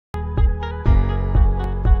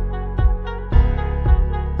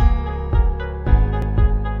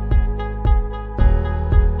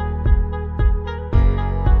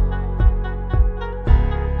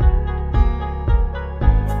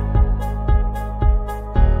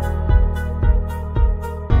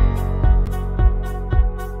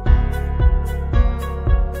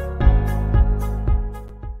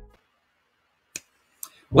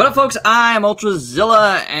What up, folks? I'm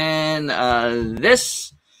Ultrazilla, and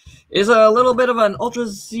this is a little bit of an Ultra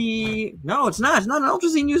Z. No, it's not. It's not an Ultra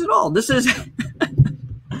Z news at all. This is.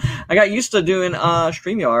 I got used to doing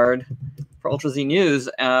StreamYard for Ultra Z news,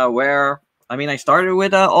 where I started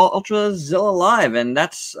with Ultrazilla Live, and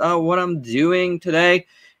that's what I'm doing today.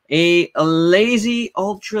 A lazy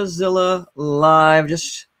Ultrazilla Live.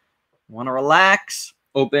 Just want to relax,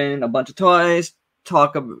 open a bunch of toys,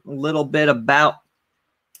 talk a little bit about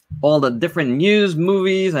all the different news,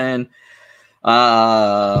 movies, and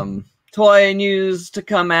toy news to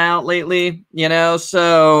come out lately,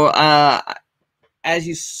 so as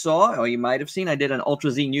you saw, or you might have seen, I did an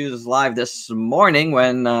Ultra Z News Live this morning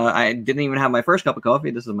when I didn't even have my first cup of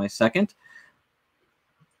coffee. This is my second.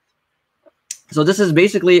 So this is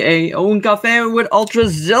basically a Un Cafe with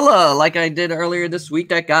Ultrazilla, like I did earlier this week.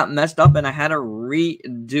 That got messed up and I had to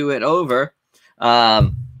redo it over.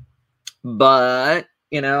 But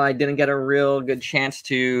I didn't get a real good chance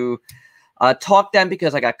to talk then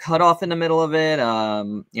because I got cut off in the middle of it.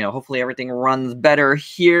 Hopefully everything runs better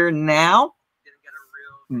here now. Didn't get a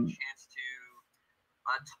real good chance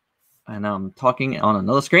to. And I'm talking on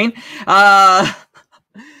another screen. But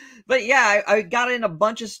yeah, I got in a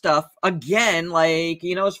bunch of stuff again.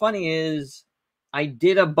 What's funny is I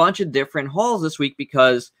did a bunch of different hauls this week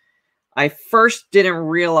because I first didn't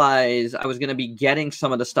realize I was going to be getting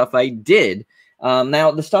some of the stuff I did. Now,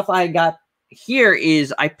 the stuff I got here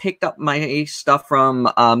is I picked up my stuff from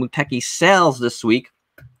Muteki Sales this week.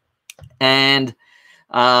 And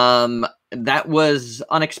that was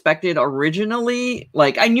unexpected originally.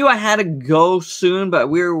 I knew I had to go soon, but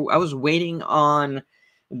I was waiting on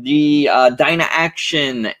the Dyna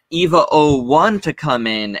Action EVA 01 to come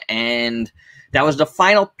in. And that was the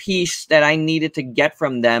final piece that I needed to get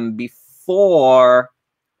from them before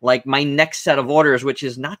my next set of orders, which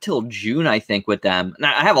is not till June, I think, with them.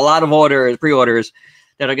 Now, I have a lot of pre-orders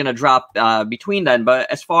that are going to drop between then. But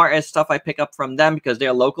as far as stuff I pick up from them, because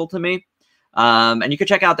they're local to me, and you can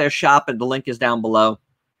check out their shop, and the link is down below.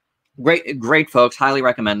 Great folks. Highly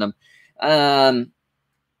recommend them. They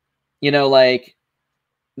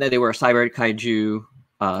were a Cyber Kaiju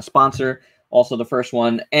sponsor, also the first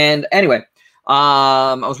one. And anyway,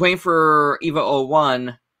 I was waiting for EVA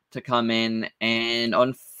 01 to come in, and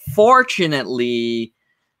unfortunately,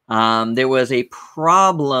 there was a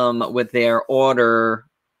problem with their order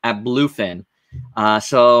at Bluefin.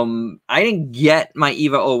 So I didn't get my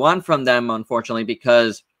EVA 01 from them, unfortunately,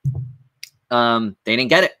 because they didn't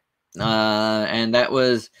get it. And that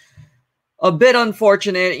was a bit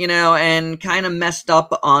unfortunate, and kind of messed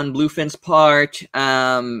up on Bluefin's part.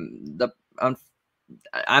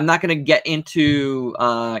 I'm not going to get into,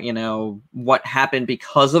 what happened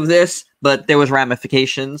because of this, but there was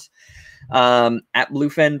ramifications at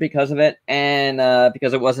Bluefin because of it, and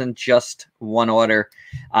because it wasn't just one order.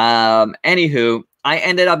 Anywho, I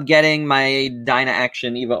ended up getting my Dyna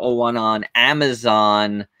Action EVA 01 on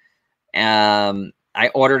Amazon. I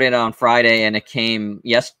ordered it on Friday, and it came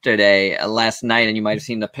yesterday, last night, and you might have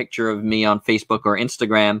seen the picture of me on Facebook or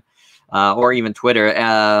Instagram. Or even Twitter,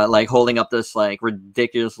 holding up this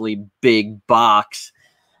ridiculously big box.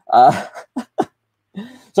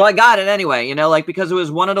 So I got it anyway, because it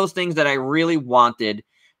was one of those things that I really wanted.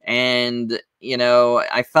 And,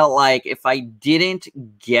 I felt like if I didn't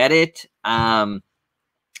get it,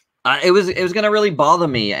 it was going to really bother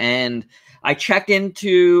me. And I checked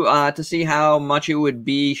into to see how much it would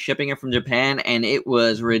be shipping it from Japan, and it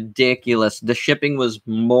was ridiculous. The shipping was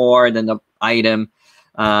more than the item.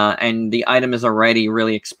 And the item is already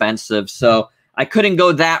really expensive, so I couldn't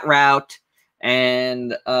go that route.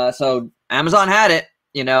 And so Amazon had it.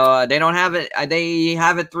 They don't have it. They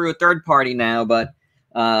have it through a third party now, but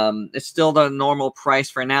it's still the normal price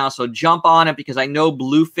for now. So jump on it, because I know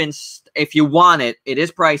Bluefin. If you want it, it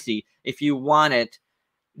is pricey. If you want it,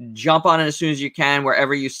 jump on it as soon as you can,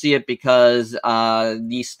 wherever you see it, because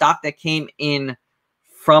the stock that came in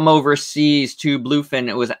from overseas to Bluefin,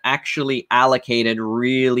 it was actually allocated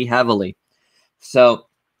really heavily. So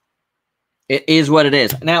it is what it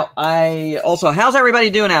is. Now, how's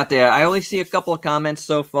everybody doing out there? I only see a couple of comments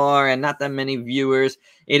so far and not that many viewers.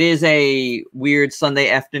 It is a weird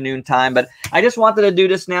Sunday afternoon time, but I just wanted to do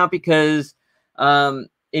this now because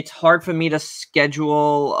it's hard for me to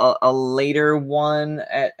schedule a later one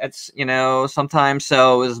at sometimes.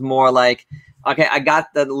 So it was more like, okay, I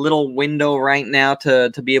got the little window right now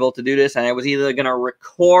to be able to do this, and I was either going to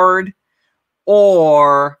record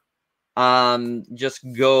or just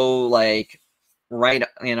go right,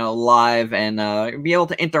 live and be able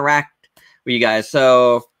to interact with you guys.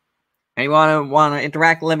 So anyone want to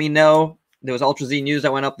interact, let me know. there was Ultra Z news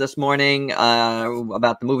that went up this morning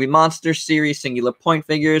about the movie Monster series, Singular Point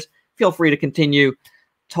figures. Feel free to continue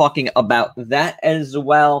talking about that as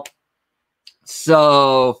well.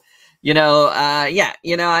 So, yeah,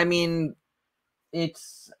 I mean,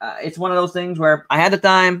 it's one of those things where I had the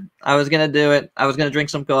time, I was going to do it, I was going to drink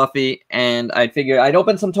some coffee, and I figured I'd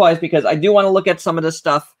open some toys because I do want to look at some of this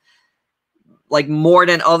stuff like more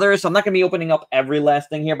than others. So I'm not going to be opening up every last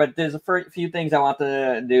thing here, but there's a few things I want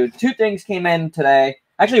to do. 2 things came in today.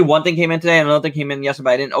 Actually, 1 thing came in today and another thing came in yesterday,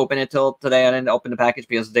 but I didn't open it till today. I didn't open the package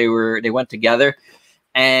because they went together.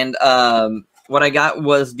 And what I got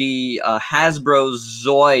was the Hasbro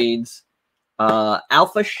Zoids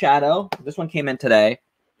Alpha Shadow. This one came in today.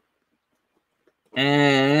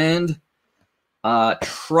 And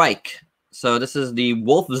Trike. So this is the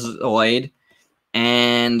Wolf Zoid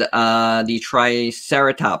and the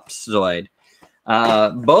Triceratops Zoid.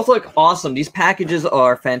 Both look awesome. These packages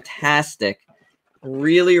are fantastic.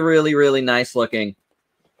 Really, really, really nice looking.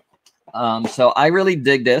 So I really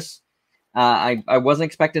dig this. I wasn't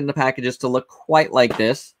expecting the packages to look quite like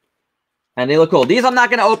this. And they look cool. These I'm not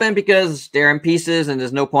going to open because they're in pieces and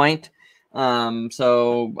there's no point.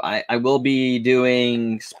 So I will be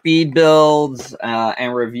doing speed builds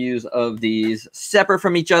and reviews of these separate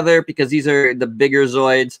from each other because these are the bigger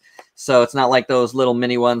Zoids. So it's not like those little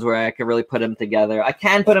mini ones where I can really put them together. I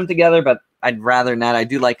can put them together, but I'd rather not. I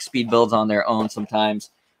do like speed builds on their own sometimes.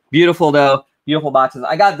 Beautiful, though. Beautiful boxes.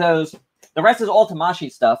 I got those. The rest is all Tamashii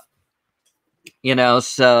stuff.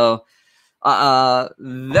 So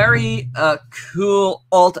very cool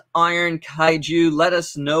alt iron kaiju. Let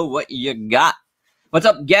us know what you got. What's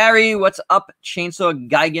up, Gary? What's up, Chainsaw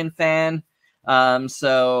Geigen fan?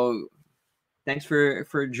 So thanks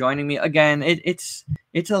for joining me again. It's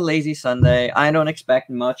a lazy Sunday. I don't expect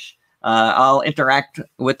much. I'll interact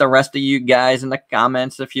with the rest of you guys in the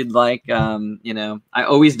comments if you'd like. I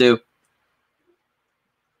always do.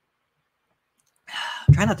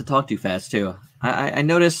 Try not to talk too fast too. I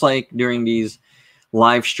notice like during these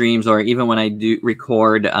live streams or even when I do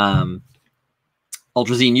record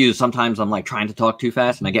Ultra Z News, sometimes I'm like trying to talk too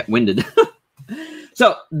fast and I get winded.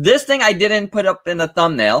 So this thing I didn't put up in the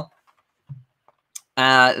thumbnail.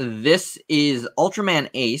 This is Ultraman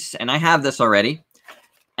Ace, and I have this already.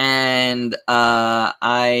 And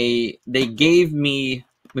they gave me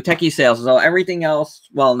Muteki sales. So everything else,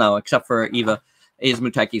 well, no, except for Eva, is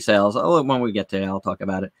Muteki sales. Oh, when we get to it, I'll talk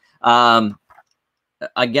about it.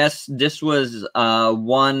 I guess this was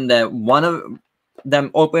one that one of them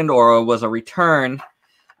opened or was a return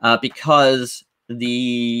because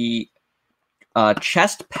the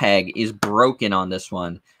chest peg is broken on this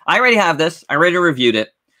one. I already have this. I already reviewed it.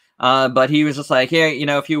 But he was just like, here,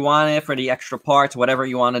 if you want it for the extra parts, whatever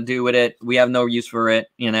you want to do with it, we have no use for it,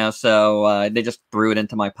 so they just threw it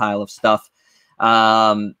into my pile of stuff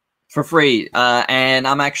for free. And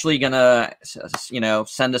I'm actually going to,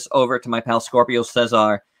 send this over to my pal Scorpio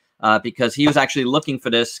Cesar because he was actually looking for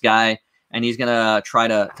this guy and he's going to try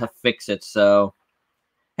to fix it. So,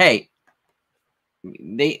 hey,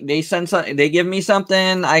 they send something, they give me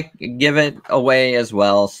something, I give it away as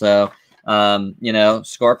well. So,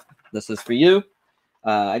 Scorp, this is for you.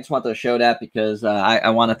 I just wanted to show that because I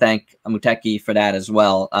want to thank Muteki for that as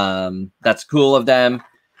well. That's cool of them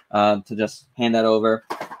to just hand that over,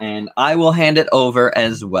 and I will hand it over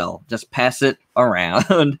as well. Just pass it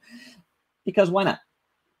around because why not?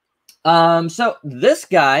 So this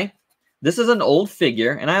guy, this is an old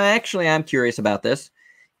figure, and I'm curious about this.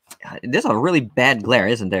 There's a really bad glare,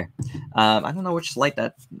 isn't there? I don't know which light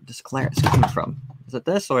that this glare is coming from. Is it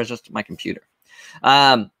this or is it just my computer?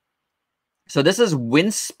 So this is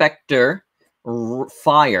Winspector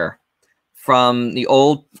Fire from the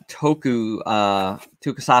old Tokusatsu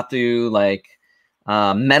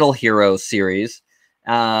Metal Heroes series.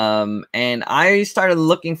 And I started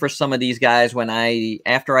looking for some of these guys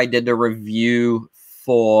after I did the review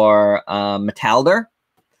for Metalder.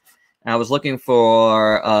 I was looking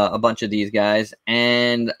for a bunch of these guys,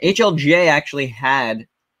 and HLJ actually had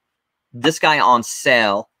this guy on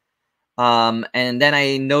sale. And then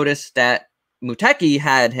I noticed that Muteki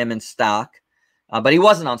had him in stock, but he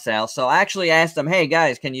wasn't on sale. So I actually asked them, hey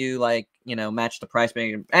guys, can you match the price?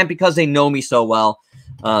 And because they know me so well,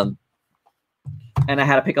 and I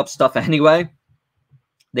had to pick up stuff anyway,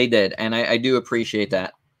 they did. And I do appreciate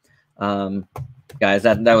that. Guys,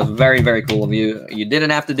 that was very, very cool of you. You didn't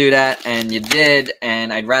have to do that, and you did.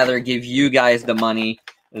 And I'd rather give you guys the money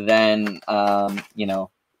than,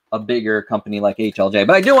 a bigger company like HLJ.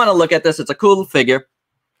 But I do want to look at this. It's a cool figure.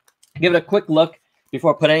 Give it a quick look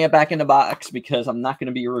before putting it back in the box because I'm not going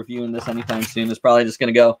to be reviewing this anytime soon. It's probably just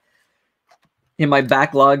going to go in my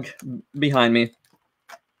backlog behind me.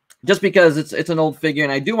 Just because it's an old figure,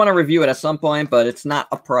 and I do want to review it at some point, but it's not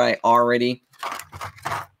a priority.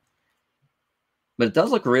 But it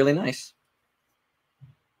does look really nice.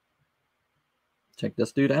 Check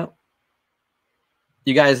this dude out.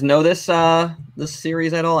 You guys know this this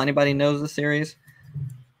series at all? Anybody knows the series?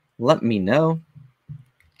 Let me know.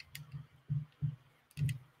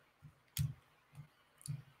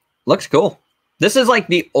 Looks cool. This is like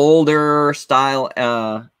the older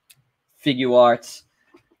style figure arts.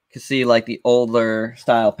 You can see like the older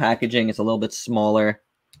style packaging. It's a little bit smaller.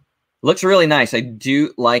 Looks really nice. I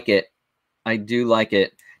do like it. I do like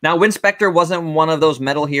it. Now, Wind Spectre wasn't one of those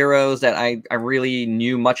metal heroes that I really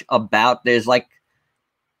knew much about. There's like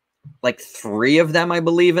 3 of them, I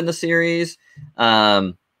believe, in the series.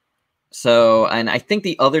 And I think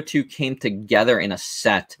the other 2 came together in a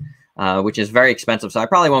set, which is very expensive. So I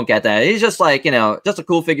probably won't get that. He's just like, you know, just a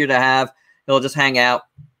cool figure to have. He'll just hang out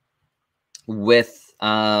with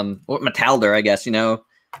Metalder, I guess, you know,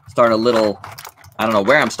 start a little, I don't know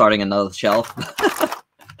where I'm starting another shelf.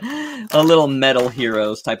 A little Metal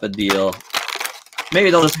Heroes type of deal. Maybe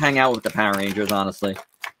they'll just hang out with the Power Rangers, honestly.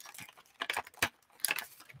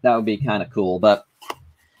 That would be kind of cool, but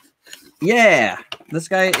yeah, this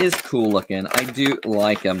guy is cool looking. I do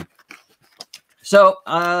like him. So,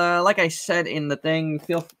 like I said in the thing,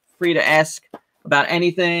 feel free to ask about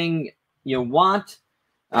anything you want.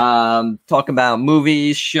 Talk about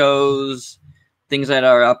movies, shows, things that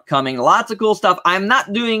are upcoming. Lots of cool stuff. I'm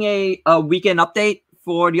not doing a weekend update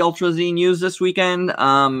for the UltraZ news this weekend.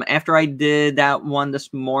 After I did that one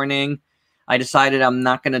this morning, I decided I'm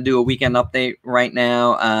not going to do a weekend update right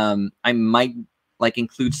now. I might like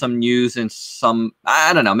include some news and some,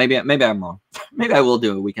 I don't know, maybe I'm wrong. Maybe I will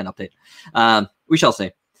do a weekend update. We shall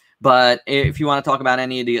see. But if you want to talk about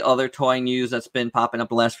any of the other toy news that's been popping up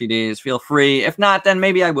the last few days, feel free. If not, then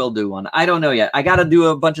maybe I will do one. I don't know yet. I got to do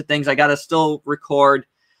a bunch of things. I got to still record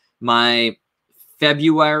my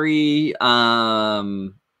February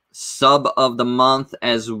sub of the month,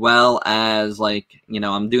 as well as, like, you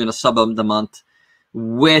know, I'm doing a sub of the month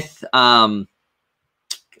with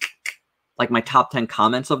like my top 10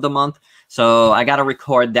 comments of the month. So I got to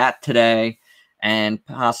record that today and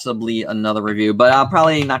possibly another review, but I'm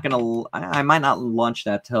probably not going to, I might not launch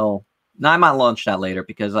that till, no, I might launch that later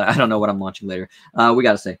because I don't know what I'm launching later. We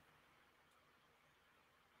got to see.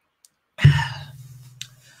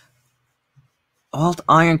 Alt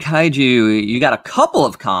Iron Kaiju, you got a couple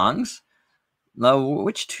of Kongs.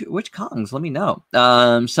 Which Kongs? Let me know.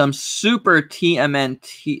 Some Super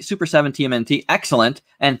TMNT, Super 7 TMNT, excellent,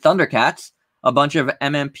 and Thundercats. A bunch of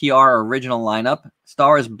MMPR original lineup,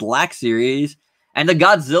 Star Wars Black Series, and the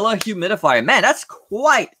Godzilla humidifier. Man, that's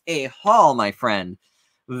quite a haul, my friend.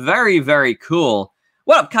 Very, very cool.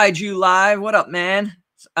 What up, Kaiju Live? What up, man?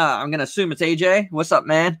 I'm gonna assume it's AJ. What's up,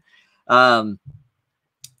 man?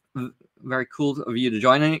 Very cool of you to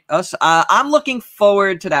join us. I'm looking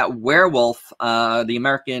forward to that werewolf, the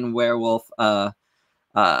American werewolf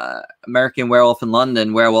in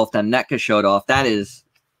London werewolf that NECA showed off. That is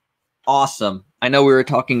awesome. I know we were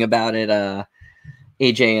talking about it,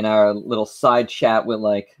 AJ, in our little side chat with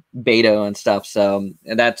like Beto and stuff. So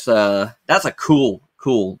that's a cool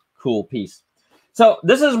piece. So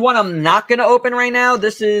this is what I'm not going to open right now.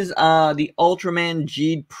 This is the Ultraman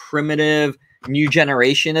G Primitive New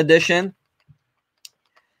Generation Edition.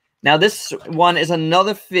 Now, this one is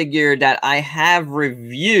another figure that I have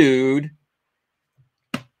reviewed.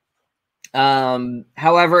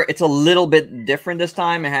 However, it's a little bit different this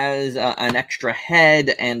time. It has an extra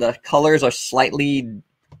head, and the colors are slightly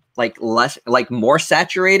more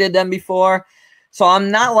saturated than before. So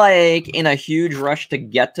I'm not like in a huge rush to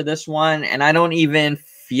get to this one, and I don't even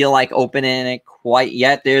feel like opening it quite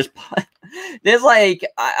yet. There's like,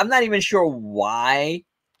 I'm not even sure why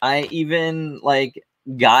I even like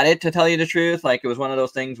got it, to tell you the truth. Like, it was one of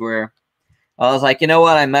those things where I was like, you know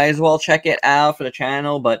what, I might as well check it out for the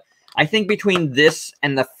channel. But I think between this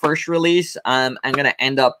and the first release, I'm going to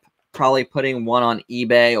end up probably putting one on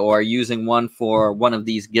eBay or using one for one of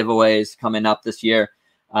these giveaways coming up this year.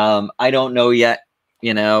 I don't know yet.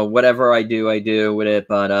 You know, whatever I do with it.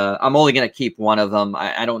 But I'm only going to keep one of them.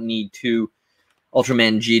 I don't need 2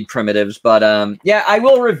 Ultraman G primitives. But yeah, I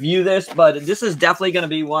will review this. But this is definitely going to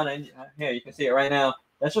be one. And here, you can see it right now.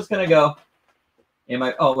 That's just going to go in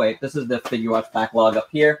my... Oh, wait. This is the Figure Watch backlog up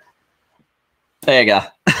here. There you go.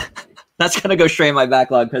 That's going to go straight in my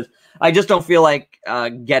backlog because I just don't feel like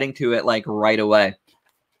getting to it like right away.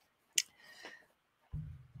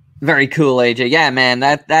 Very cool, AJ. Yeah, man,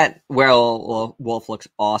 that werewolf looks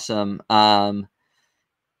awesome.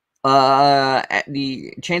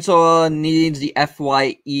 The Chainsaw needs the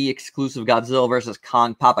FYE exclusive Godzilla versus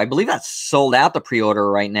Kong Pop. I believe that's sold out the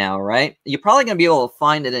pre-order right now, right? You're probably going to be able to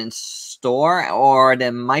find it in store, or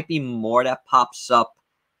there might be more that pops up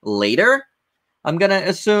later, I'm going to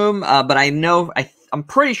assume. But I know, I'm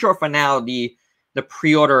pretty sure for now the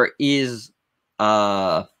pre-order is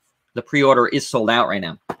sold out right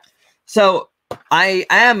now. So I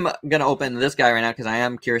am going to open this guy right now because I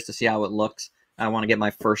am curious to see how it looks. I want to get my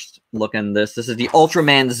first look in this. This is the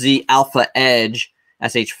Ultraman Z Alpha Edge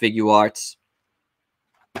SH Figuarts.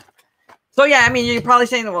 So yeah, I mean, you're probably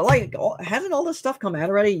saying, well, like, hasn't all this stuff come out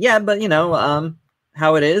already? Yeah, but you know,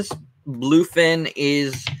 how it is. Bluefin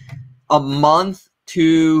is a month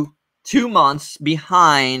to 2 months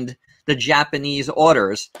behind the Japanese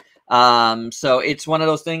orders. So it's one of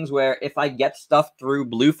those things where if I get stuff through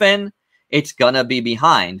Bluefin, it's gonna be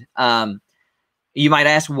behind. You might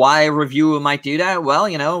ask why a reviewer might do that. Well,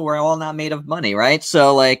 you know, we're all not made of money, right?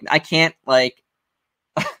 So, like, I can't, like,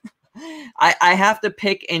 I have to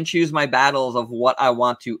pick and choose my battles of what I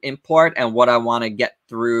want to import and what I want to get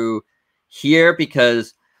through here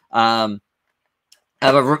because I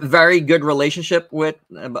have a very good relationship with,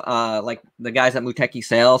 like, the guys at Muteki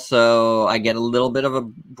Sales, so I get a little bit of a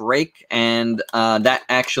break, and that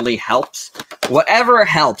actually helps. Whatever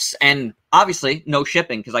helps, and obviously, no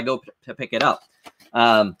shipping because I go to pick it up.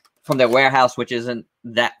 From their warehouse, which isn't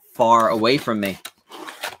that far away from me.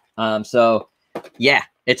 So, yeah,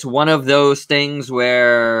 it's one of those things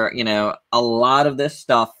where, you know, a lot of this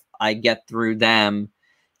stuff I get through them.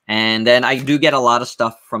 And then I do get a lot of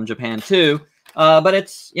stuff from Japan, too. But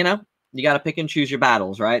it's, you know, you got to pick and choose your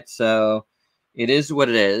battles, right? So, it is what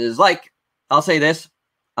it is. Like, I'll say this.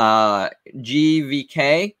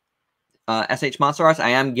 GVK. SH Monster Arts,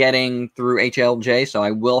 I am getting through HLJ, so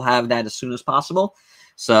I will have that as soon as possible.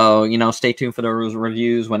 So, you know, stay tuned for those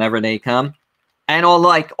reviews whenever they come. And all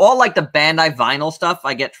like the Bandai vinyl stuff,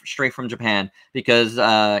 I get straight from Japan because,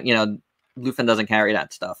 you know, Bluefin doesn't carry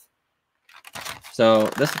that stuff. So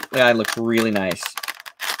this guy looks really nice.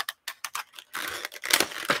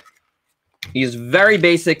 He's very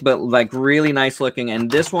basic, but like really nice looking.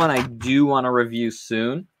 And this one I do want to review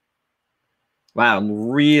soon. Wow,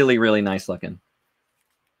 really, really nice looking.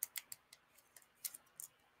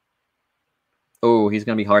 Oh, he's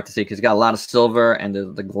going to be hard to see because he's got a lot of silver and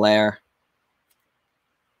the glare.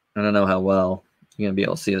 I don't know how well you're going to be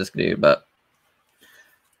able to see this dude, but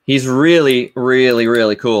he's really, really,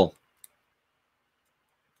 really cool.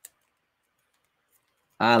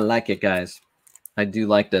 I like it, guys. I do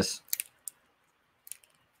like this.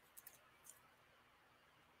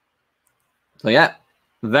 So, yeah,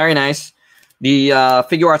 very nice. The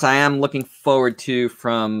figure arts I am looking forward to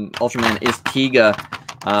from Ultraman is Tiga,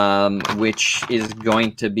 which is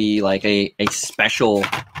going to be like a special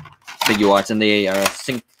figure arts, and they are a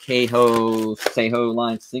Seiho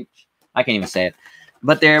line. I can't even say it,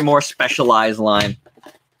 but they're a more specialized line.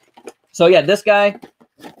 So yeah, this guy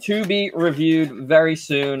to be reviewed very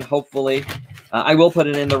soon, hopefully. I will put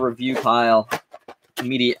it in the review pile,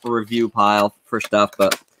 immediate review pile for stuff,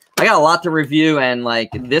 but I got a lot to review, and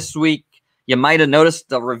like this week, you might have noticed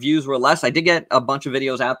the reviews were less. I did get a bunch of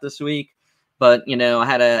videos out this week, but, you know, I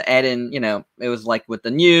had to add in, you know, it was like with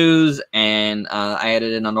the news, and I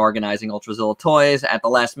added in on organizing Ultrazilla toys at the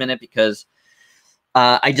last minute because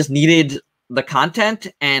I just needed the content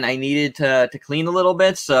and I needed to clean a little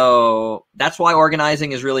bit. So that's why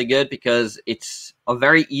organizing is really good because it's a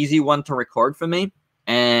very easy one to record for me.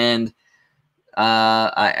 And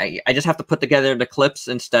I just have to put together the clips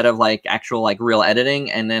instead of like actual like real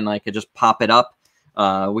editing, and then like I just pop it up,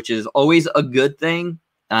 which is always a good thing.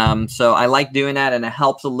 So I like doing that, and it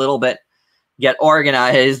helps a little bit get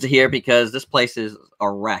organized here because this place is a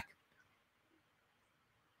wreck.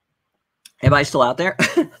 Everybody still out there?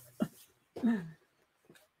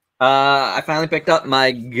 I finally picked up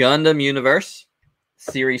my Gundam Universe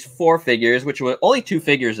Series 4 figures, which were only 2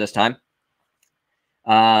 figures this time.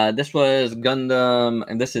 This was Gundam,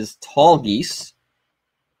 and this is Tall Geese.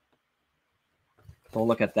 So we'll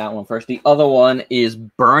look at that one first. The other one is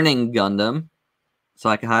Burning Gundam. So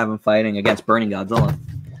I can have him fighting against Burning Godzilla.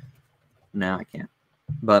 No, I can't.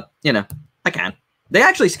 But, you know, I can. They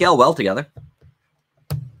actually scale well together.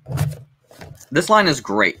 This line is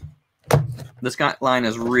great. This line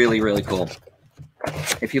is really, really cool.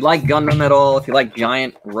 If you like Gundam at all, if you like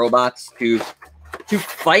giant robots to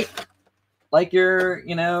fight like your,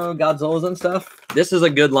 you know, Godzillas and stuff, this is a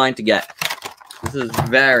good line to get. This is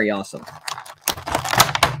very awesome.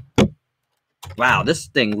 Wow, this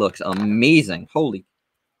thing looks amazing. Holy.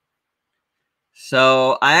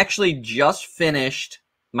 So I actually just finished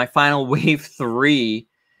my final wave 3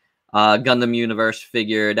 Gundam Universe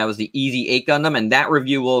figure. That was the Easy 8 Gundam, and that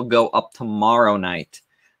review will go up tomorrow night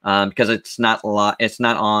because it's not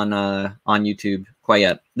on YouTube quite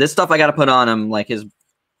yet. This stuff I got to put on him, like his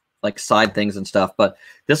side things and stuff. But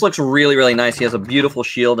this looks really, really nice. He has a beautiful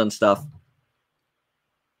shield and stuff.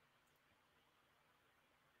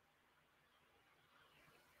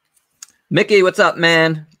 Mickey, what's up,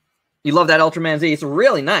 man? You love that Ultraman Z. It's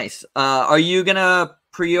really nice. Are you going to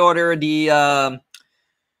pre-order the,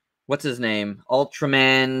 what's his name?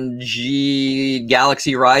 Ultraman G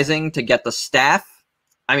Galaxy Rising to get the staff?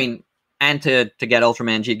 I mean, and to get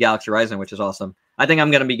Ultraman G Galaxy Rising, which is awesome. I think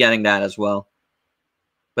I'm going to be getting that as well.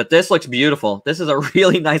 But this looks beautiful. This is a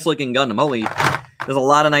really nice looking Gundam. Holy, there's a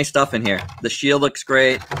lot of nice stuff in here. The shield looks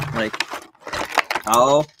great. Like,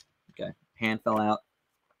 oh, okay. Hand fell out,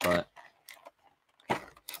 but.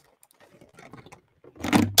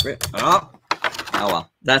 Oh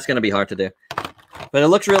well, that's going to be hard to do. But it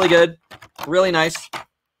looks really good. Really nice.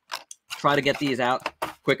 Try to get these out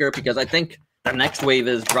quicker because I think the next wave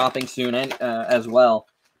is dropping soon as well.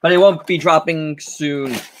 But it won't be dropping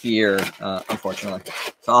soon here, unfortunately.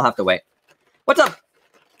 So I'll have to wait. What's up,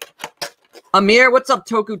 Amir? What's up,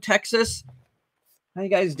 Toku, Texas? How you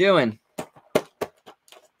guys doing?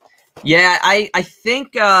 Yeah, I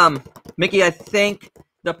think, Mickey, I think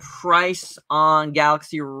the price on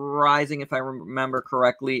Galaxy Rising, if I remember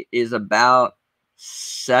correctly, is about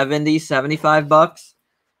 70, 75 bucks.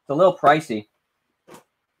 It's a little pricey.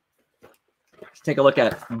 Let's take a look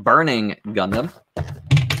at Burning Gundam.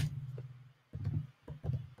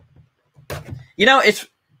 You know, it's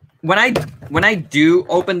when I do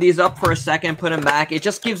open these up for a second, put them back, it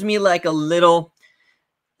just gives me like a little,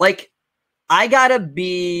 like, I gotta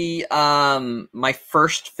be my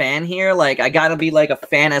first fan here. Like, I gotta be like a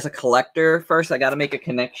fan as a collector first. I gotta make a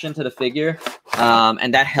connection to the figure,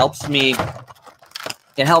 and that helps me.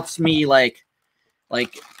 It helps me like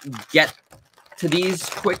get to these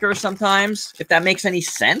quicker sometimes, if that makes any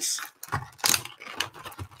sense.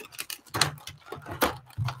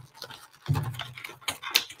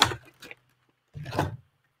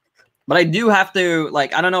 But I do have to,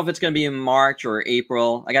 like, I don't know if it's going to be in March or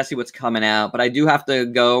April. I got to see what's coming out. But I do have to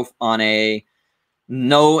go on a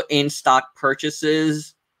no in-stock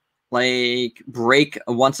purchases, like, break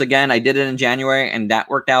once again. I did it in January, and that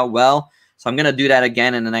worked out well. So I'm going to do that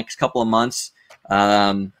again in the next couple of months. There's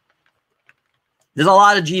a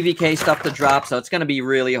lot of GVK stuff to drop, so it's going to be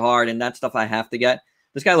really hard, and that stuff I have to get.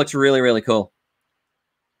 This guy looks really, really cool.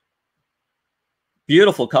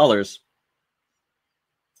 Beautiful colors.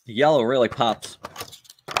 The yellow really pops.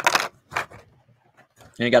 And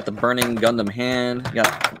you got the Burning Gundam hand. You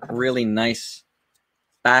got really nice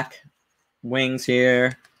back wings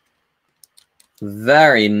here.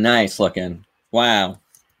 Very nice looking. Wow.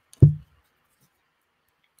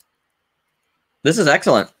 This is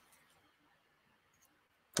excellent.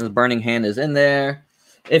 The Burning hand is in there.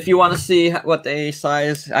 If you want to see what they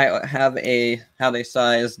size, I have how they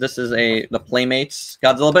size. This is the Playmates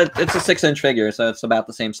Godzilla, but it's a 6-inch figure, so it's about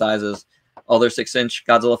the same size as other 6-inch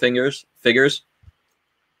Godzilla figures.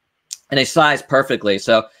 And they size perfectly.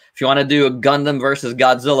 So if you want to do a Gundam versus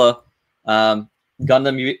Godzilla,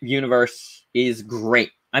 Gundam Universe is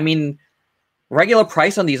great. I mean, regular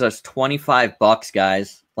price on these is 25 bucks,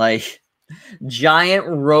 guys. Like, giant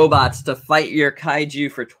robots to fight your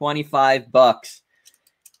kaiju for 25 bucks.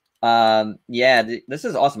 Yeah, this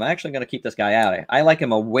is awesome. I'm actually going to keep this guy out. I like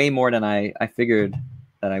him way more than I figured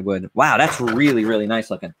that I would. Wow, that's really, really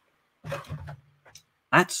nice looking.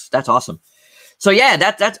 That's awesome. So yeah,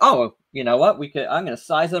 that's oh, you know what? I'm going to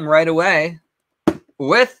size them right away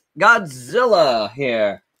with Godzilla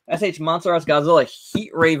here. SH Monster Arts Godzilla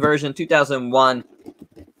Heat Ray version 2001.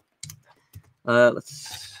 Let's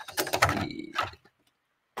see.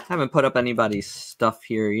 Haven't put up anybody's stuff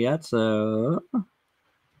here yet, so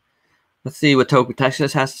let's see what Toku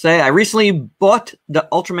Texas has to say. I recently bought the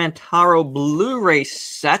Ultraman Taro Blu-ray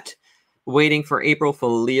set, waiting for April for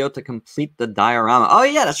Leo to complete the diorama. Oh,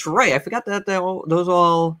 yeah, that's right. I forgot that those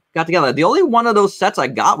all got together. The only one of those sets I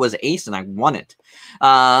got was Ace, and I won it.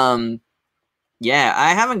 Yeah,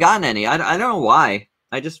 I haven't gotten any. I don't know why.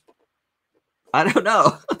 I don't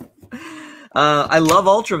know. I love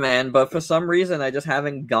Ultraman, but for some reason, I just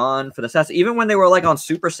haven't gone for the sets. Even when they were, like, on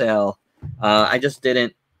super sale, I just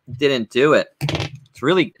didn't do it. It's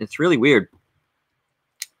really weird.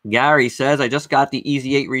 Gary says, I just got the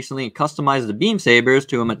Easy 8 recently and customized the beam sabers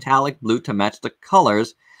to a metallic blue to match the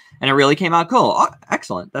colors, and it really came out cool. Oh,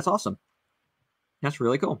 excellent. That's awesome. That's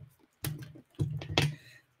really cool.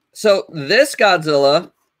 So this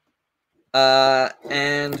Godzilla,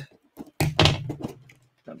 and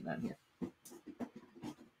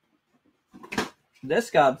this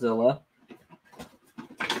Godzilla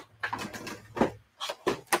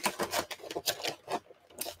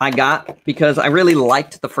I got because I really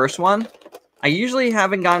liked the first one. I usually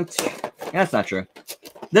haven't gotten that's not true.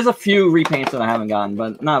 There's a few repaints that I haven't gotten,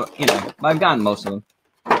 but not, you know, I've gotten most of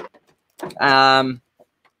them.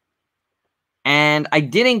 And I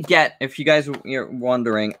didn't get, if you guys are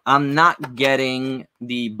wondering, I'm not getting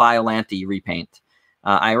the Biollante repaint.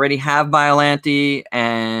 I already have Biollante,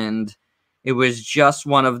 and it was just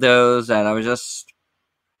one of those that I was just,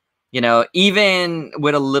 you know, even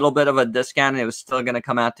with a little bit of a discount, it was still going to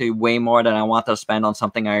come out to way more than I want to spend on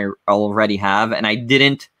something I already have. And I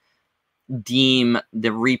didn't deem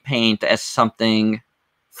the repaint as something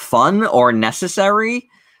fun or necessary.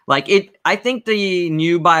 Like I think the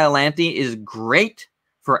new Biollante is great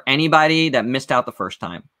for anybody that missed out the first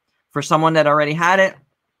time. For someone that already had it,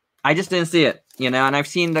 I just didn't see it, you know. And I've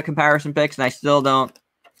seen the comparison pics, and I still don't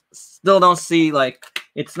see, like,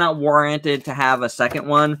 it's not warranted to have a second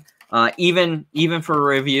one. Even for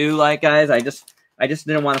a review, like, guys, I just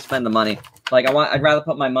didn't want to spend the money. Like, I'd rather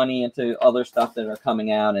put my money into other stuff that are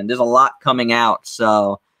coming out, and there's a lot coming out.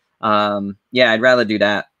 So, yeah, I'd rather do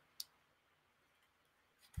that.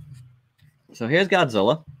 So here's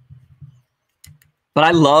Godzilla. But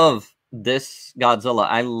I love this Godzilla.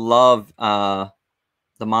 I love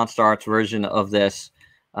the Monster Arts version of this.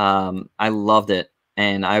 I loved it,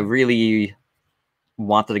 and I really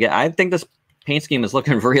wanted to get. I think this paint scheme is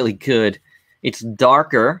looking really good. It's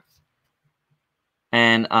darker,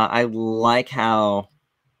 and I like how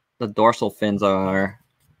the dorsal fins are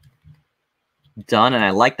done, and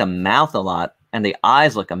I like the mouth a lot, and the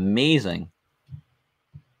eyes look amazing.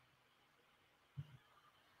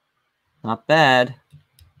 Not bad.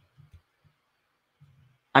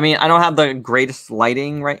 I mean, I don't have the greatest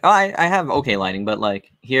lighting, right? Oh, I have okay lighting, but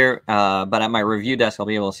like here, but at my review desk, I'll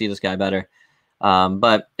be able to see this guy better.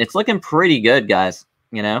 But it's looking pretty good, guys.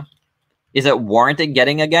 You know, is it warranted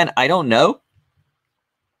getting again? I don't know,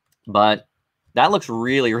 but that looks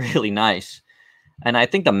really, really nice. And I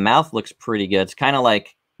think the mouth looks pretty good. It's kind of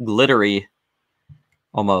like glittery,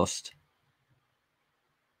 almost.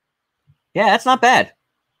 Yeah, that's not bad.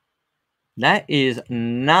 That is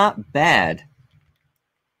not bad.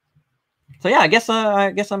 So yeah, I guess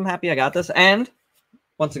I'm happy I got this. And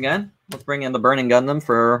once again, let's bring in the Burning Gundam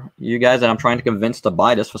for you guys that I'm trying to convince to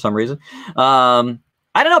buy this for some reason. I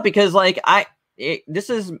don't know, because like this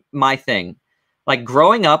is my thing. Like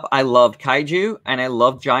growing up, I loved kaiju and I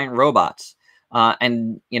loved giant robots.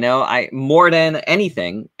 And you know, more than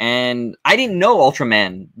anything. And I didn't know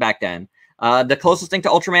Ultraman back then. The closest thing to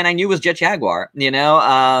Ultraman I knew was Jet Jaguar. You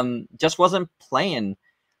know, just wasn't playing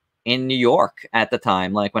in New York at the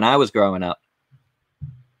time, like when I was growing up.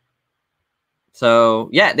 So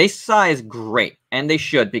yeah, they size great, and they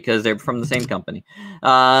should, because they're from the same company.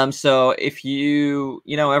 So if you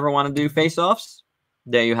ever want to do face-offs,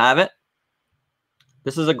 there you have it.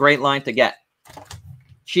 This is a great line to get.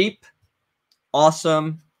 Cheap,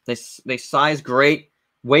 awesome. They size great.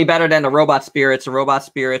 Way better than the Robot Spirits. The Robot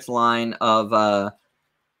Spirits line of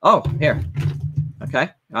oh, here.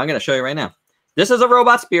 Okay, I'm gonna show you right now. This is a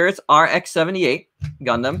Robot Spirits RX-78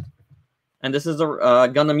 Gundam, and this is a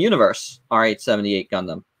Gundam Universe R878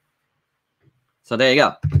 Gundam. So there you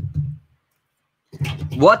go.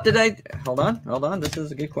 What did I... Hold on. This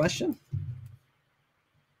is a good question.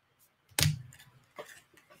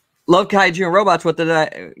 Love kaiju and robots. What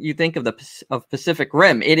did you think of Pacific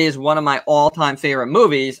Rim? It is one of my all-time favorite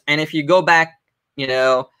movies. And if you go back,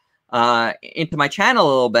 into my channel a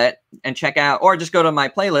little bit and check out, or just go to my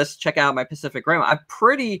playlist, check out my Pacific Rim.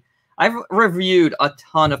 I've reviewed a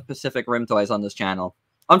ton of Pacific Rim toys on this channel.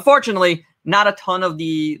 Unfortunately, not a ton of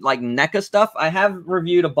the like NECA stuff. I have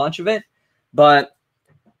reviewed a bunch of it, but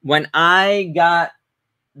when I got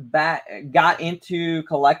into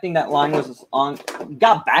collecting, that line was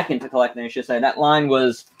got back into collecting, I should say. That line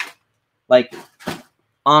was like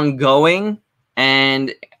ongoing,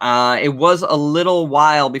 and it was a little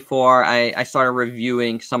while before I started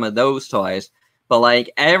reviewing some of those toys. But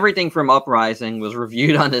like everything from Uprising was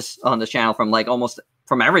reviewed on this channel from like almost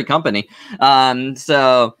from every company.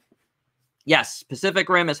 So yes, Pacific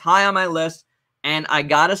Rim is high on my list, and I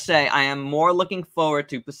gotta say I am more looking forward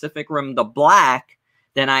to Pacific Rim the Black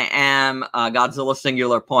than I am Godzilla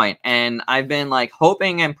Singular Point. And I've been like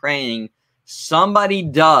hoping and praying somebody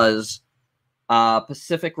does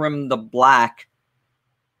Pacific Rim the Black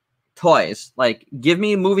toys. Like, give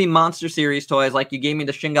me movie monster series toys like you gave me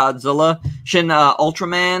the Shin Ultraman.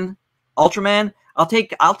 I'll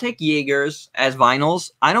take Jaegers as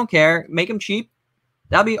vinyls. I don't care. Make them cheap.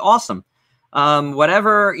 That'd be awesome.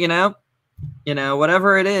 Whatever, You know,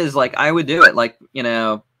 whatever it is, like, I would do it. Like, you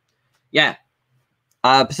know, yeah.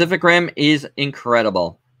 Pacific Rim is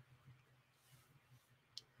incredible.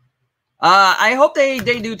 I hope they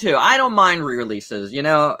do too. I don't mind re-releases, you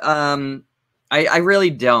know. I really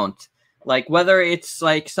don't. Like, whether it's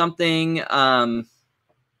like something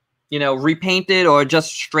you know, repainted or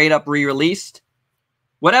just straight up re-released,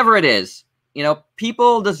 whatever it is, you know,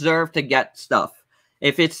 people deserve to get stuff.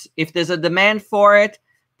 If there's a demand for it,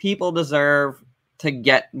 people deserve to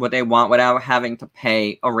get what they want without having to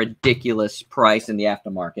pay a ridiculous price in the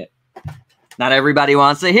aftermarket. Not everybody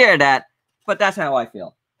wants to hear that, but that's how I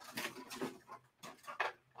feel.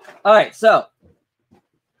 All right, so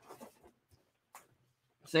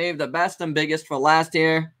save the best and biggest for last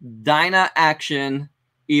here. Dyna Action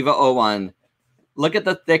EVA 01. Look at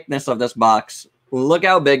the thickness of this box. Look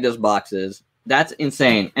how big this box is. That's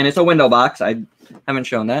insane. And it's a window box. I haven't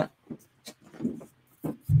shown that.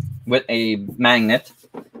 With a magnet.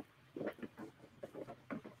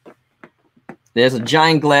 There's a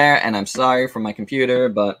giant glare, and I'm sorry for my computer,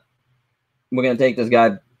 but we're going to take this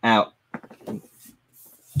guy out.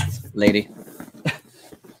 Lady.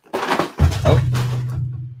 Oh.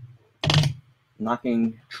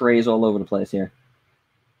 Knocking trays all over the place here.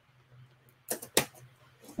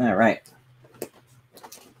 All right.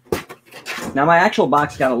 Now my actual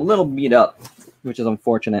box got a little beat up, which is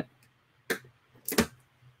unfortunate.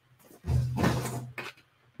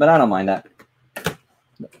 But I don't mind that.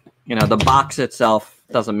 You know, the box itself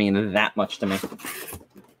doesn't mean that much to me.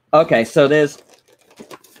 Okay, so there's...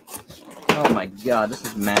 Oh my god, this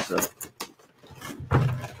is massive.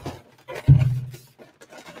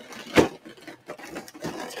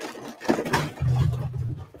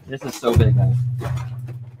 This is so big, guys.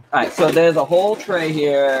 Alright, so there's a whole tray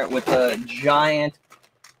here with a giant,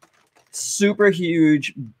 super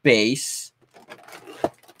huge base.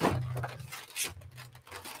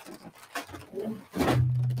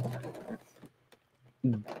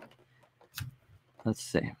 Let's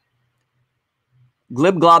see.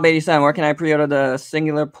 Glib Glob 87, where can I pre-order the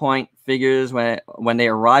Singular Point figures when they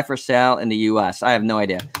arrive for sale in the US? I have no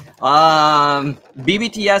idea.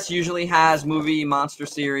 BBTS usually has movie Monster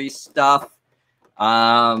Series stuff.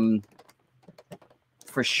 For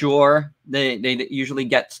sure. They usually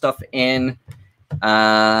get stuff in.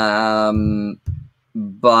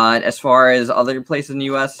 But as far as other places in the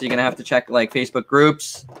US, you're gonna have to check like Facebook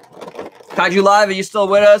groups. Kaiju Live, are you still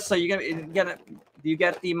with us? So you're gonna get it. Do you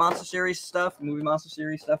get the Monster Series stuff, movie Monster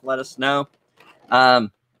Series stuff? Let us know.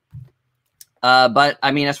 But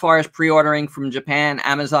I mean, as far as pre-ordering from Japan,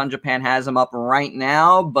 Amazon Japan has them up right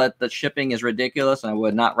now, but the shipping is ridiculous, and I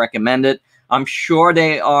would not recommend it. I'm sure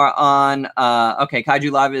they are on. Okay,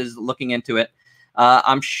 Kaiju Live is looking into it.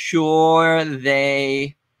 I'm sure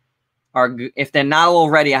they are. If they're not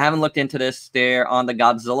already, I haven't looked into this. They're on the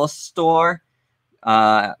Godzilla store.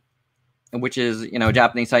 Which is, you know,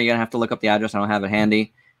 Japanese site. You're gonna have to look up the address. I don't have it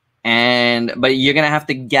handy. But you're gonna have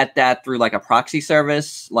to get that through like a proxy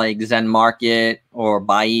service, like Zen Market or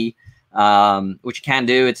Bai, which you can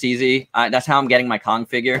do. It's easy. That's how I'm getting my Kong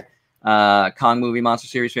figure, Kong movie Monster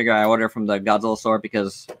Series figure. I ordered from the Godzilla store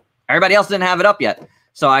because everybody else didn't have it up yet.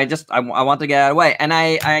 So I want to get out of the way. And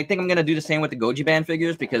I think I'm gonna do the same with the Goji Band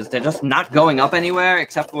figures because they're just not going up anywhere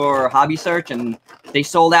except for Hobby Search, and they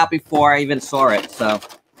sold out before I even saw it. So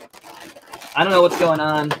I don't know what's going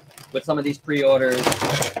on with some of these pre-orders.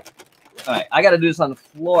 All right, I got to do this on the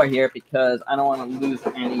floor here because I don't want to lose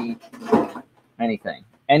anything.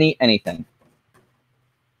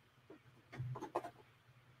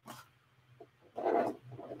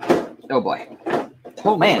 Oh boy.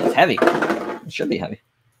 Oh man, it's heavy. It should be heavy.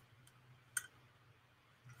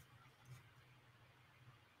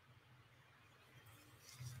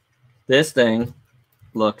 This thing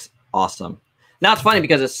looks awesome. Now it's funny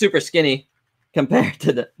because it's super skinny compared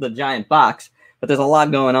to the giant box, but there's a lot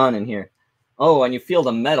going on in here. Oh, and you feel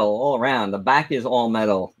the metal all around. The back is all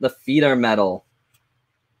metal. The feet are metal.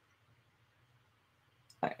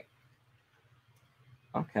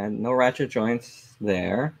 Okay, no ratchet joints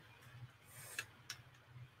there.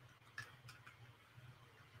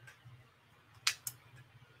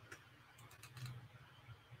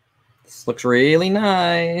 This looks really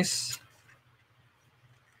nice.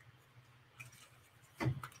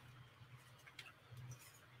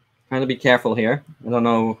 Trying to be careful here. I don't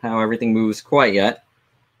know how everything moves quite yet.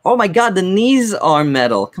 Oh my god, the knees are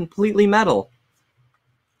metal. Completely metal.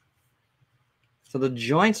 So the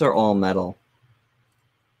joints are all metal.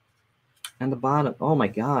 And the bottom. Oh my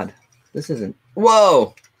god. This isn't...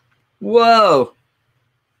 Whoa! Whoa!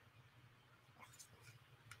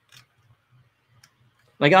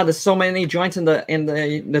 My god, there's so many joints in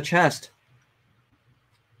the chest.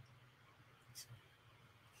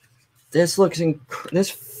 This this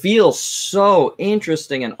feels so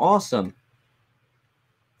interesting and awesome.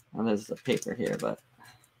 Well, there's the paper here, but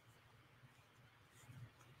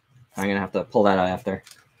I'm gonna have to pull that out after.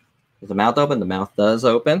 Is the mouth open? The mouth does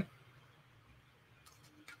open.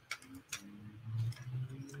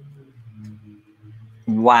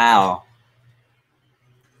 Wow.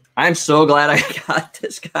 I'm so glad I got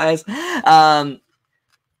this, guys.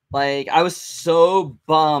 Like, I was so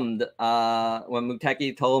bummed when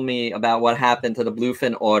Muteki told me about what happened to the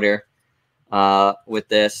Bluefin order with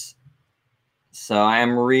this. So I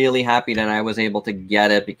am really happy that I was able to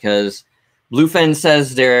get it, because Bluefin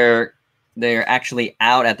says they're actually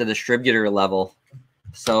out at the distributor level.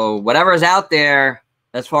 So whatever is out there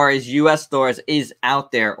as far as US stores is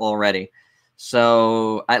out there already.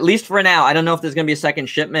 So at least for now, I don't know if there's going to be a second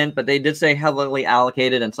shipment, but they did say heavily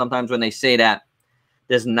allocated. And sometimes when they say that,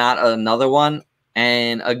 there's not another one.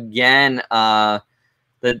 And again, I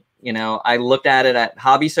looked at it at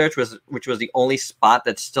Hobby Search, which was the only spot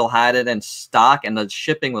that still had it in stock, and the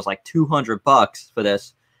shipping was like $200 for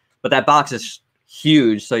this. But that box is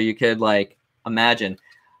huge, so you could like imagine.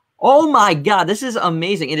 Oh my God, this is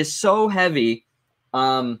amazing! It is so heavy.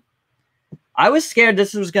 I was scared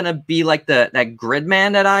this was gonna be like that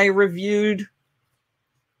Gridman that I reviewed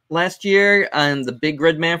last year, and the big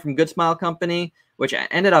Gridman from Good Smile Company, which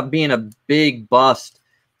ended up being a big bust.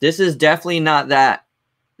 This is definitely not that.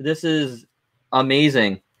 This is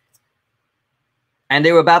amazing. And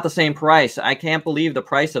they were about the same price. I can't believe the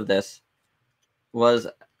price of this was,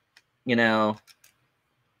 man,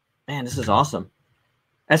 this is awesome.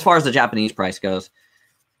 As far as the Japanese price goes.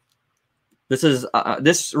 This is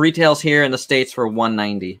this retails here in the States for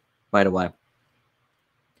 $190, by the way.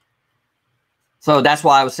 So that's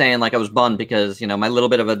why I was saying, like, I was bummed, because, my little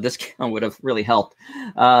bit of a discount would have really helped.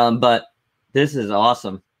 But this is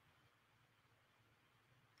awesome.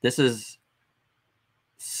 This is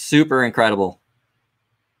super incredible.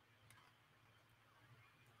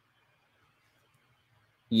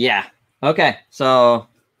 Yeah. Okay. So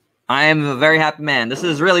I am a very happy man. This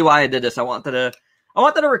is really why I did this. I wanted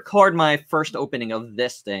to record my first opening of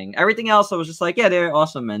this thing. Everything else, I was just like, yeah, they're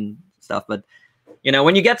awesome and stuff. But,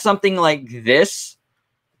 when you get something like this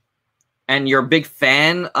and you're a big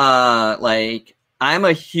fan, like, I'm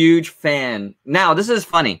a huge fan. Now, this is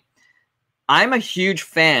funny. I'm a huge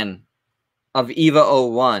fan of EVA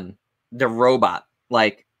 01, the robot.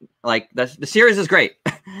 Like the series is great,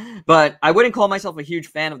 but I wouldn't call myself a huge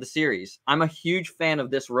fan of the series. I'm a huge fan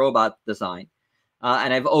of this robot design.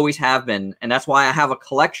 And I've always have been. And that's why I have a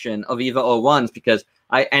collection of EVA 01s, because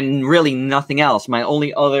and really nothing else. My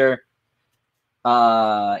only other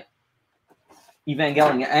Evangelion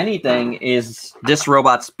anything is this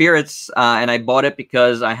Robot Spirits. And I bought it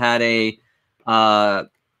because I had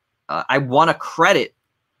I won a credit,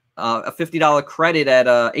 a $50 credit at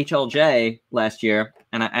HLJ last year.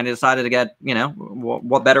 And I decided to get,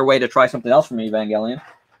 what better way to try something else from Evangelion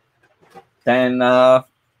than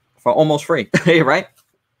for almost free, right?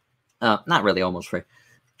 Not really almost free.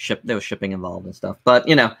 There was shipping involved and stuff. But,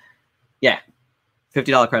 yeah,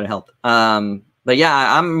 $50 credit helped. But,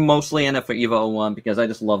 yeah, I'm mostly in it for EVA 01 because I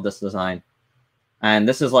just love this design. And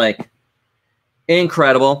this is, like,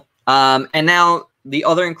 incredible. And now the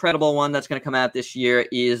other incredible one that's going to come out this year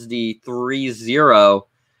is the 3-0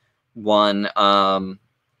 one.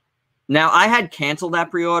 Now, I had canceled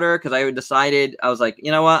that pre-order because I decided, I was like,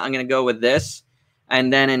 you know what, I'm going to go with this.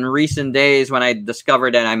 And then in recent days, when I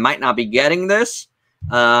discovered that I might not be getting this,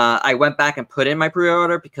 I went back and put in my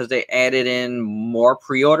pre-order because they added in more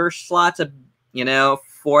pre-order slots,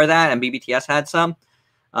 for that. And BBTS had some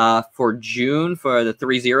for June for the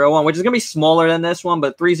 3-0 one, which is going to be smaller than this one,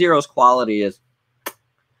 but 3-0's quality is.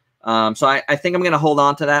 So I think I'm going to hold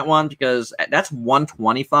on to that one because that's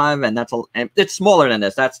 125, and and it's smaller than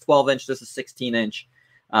this. That's 12-inch. This is 16-inch.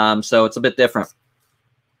 So it's a bit different.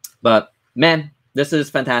 But, man, this is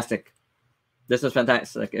fantastic. This is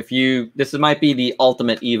fantastic. This might be the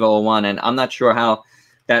ultimate EVA 01, and I'm not sure how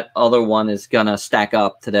that other one is going to stack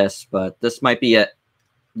up to this, but this might be it.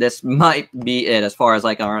 This might be it as far as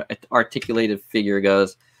like our articulated figure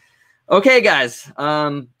goes. Okay, guys.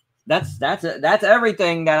 That's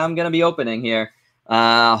everything that I'm going to be opening here.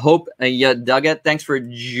 Hope you dug it. Thanks for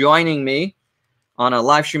joining me on a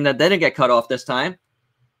live stream that didn't get cut off this time.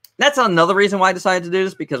 That's another reason why I decided to do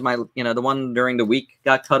this, because my, the one during the week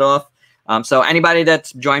got cut off. So anybody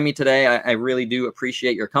that's joined me today, I really do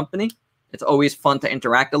appreciate your company. It's always fun to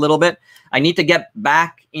interact a little bit. I need to get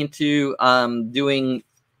back into doing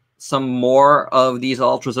some more of these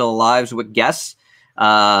Ultrazilla lives with guests.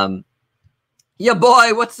 Yeah,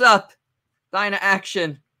 boy, what's up? Dyna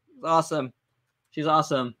Action. Awesome. She's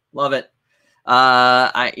awesome. Love it.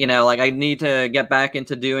 I need to get back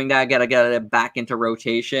into doing that. Gotta get it back into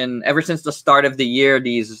rotation. Ever since the start of the year,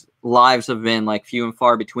 these lives have been like few and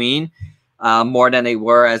far between, more than they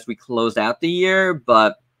were as we closed out the year.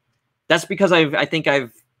 But that's because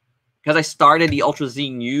because I started the Ultra Z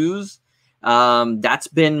news. That's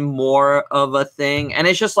been more of a thing, and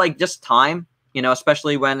it's just time,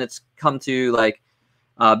 especially when it's come to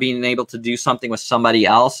being able to do something with somebody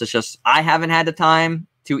else. It's just I haven't had the time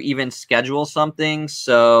to even schedule something.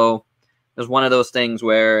 So there's one of those things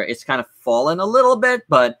where it's kind of fallen a little bit,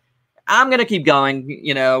 but I'm going to keep going,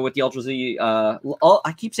 with the Ultra Z.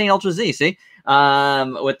 I keep saying Ultra Z, see?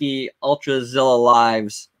 With the Ultrazilla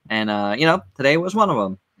lives. And, today was one of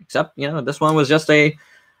them. Except, this one was just a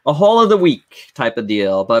whole of the week type of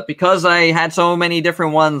deal. But because I had so many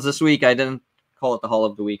different ones this week, I didn't call it the whole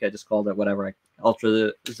of the week. I just called it whatever.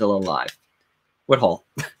 Ultrazilla live. With whole.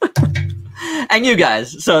 And you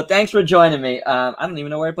guys, so thanks for joining me. I don't even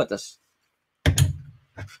know where I put this.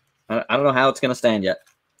 I don't know how it's going to stand yet.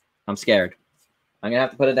 I'm scared. I'm going to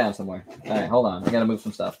have to put it down somewhere. All right, hold on. I got to move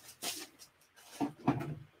some stuff.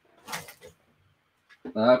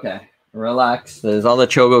 Okay, relax. There's all the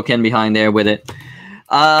Chogokin behind there with it.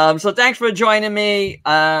 So thanks for joining me.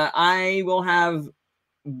 I will have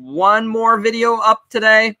one more video up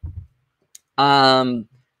today.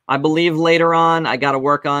 I believe later on, I got to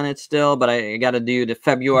work on it still, but I got to do the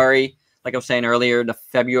February, like I was saying earlier, the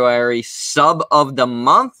February sub of the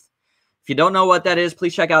month. If you don't know what that is,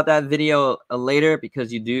 please check out that video later because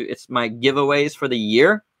it's my giveaways for the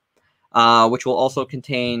year, which will also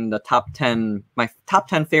contain the my top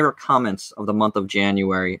 10 favorite comments of the month of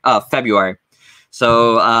February.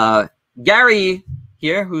 So Gary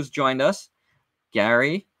here, who's joined us,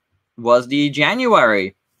 Gary was the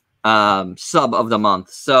January sub of the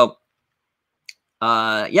month. So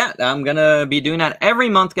yeah, I'm gonna be doing that every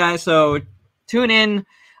month, guys, so tune in,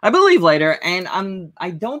 I believe, later. And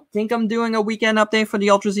I don't think I'm doing a weekend update for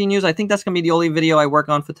the Ultra Z news. I think that's gonna be the only video I work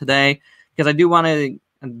on for today, because I do want to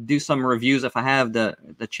do some reviews if I have the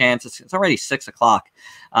chance. It's already 6 o'clock,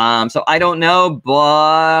 so I don't know,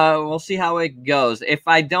 but we'll see how it goes. If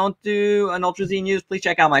I don't do an Ultra Z news, please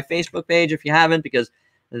check out my Facebook page if you haven't, because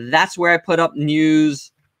that's where I put up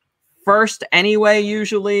news first anyway,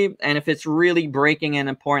 usually. And if it's really breaking and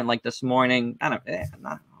important, like this morning,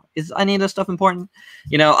 is any of this stuff important?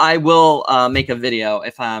 I will make a video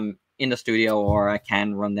if I'm in the studio, or I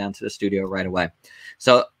can run down to the studio right away.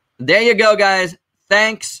 So there you go, guys.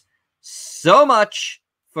 Thanks so much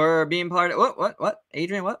for being part of what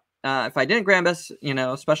Adrian, what? If I didn't grab this,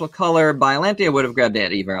 special color Biollante, I would have grabbed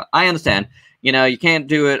that either. I understand. You can't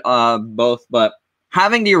do it both, but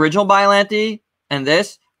having the original Biollante and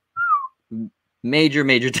this, major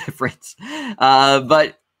difference.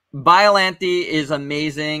 But Biollante is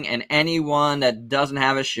amazing, and anyone that doesn't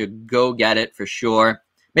have it should go get it for sure.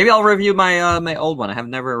 Maybe I'll review my my old one. I have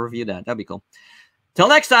never reviewed that. That'd be cool. Till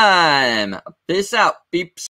next time, peace out, peeps.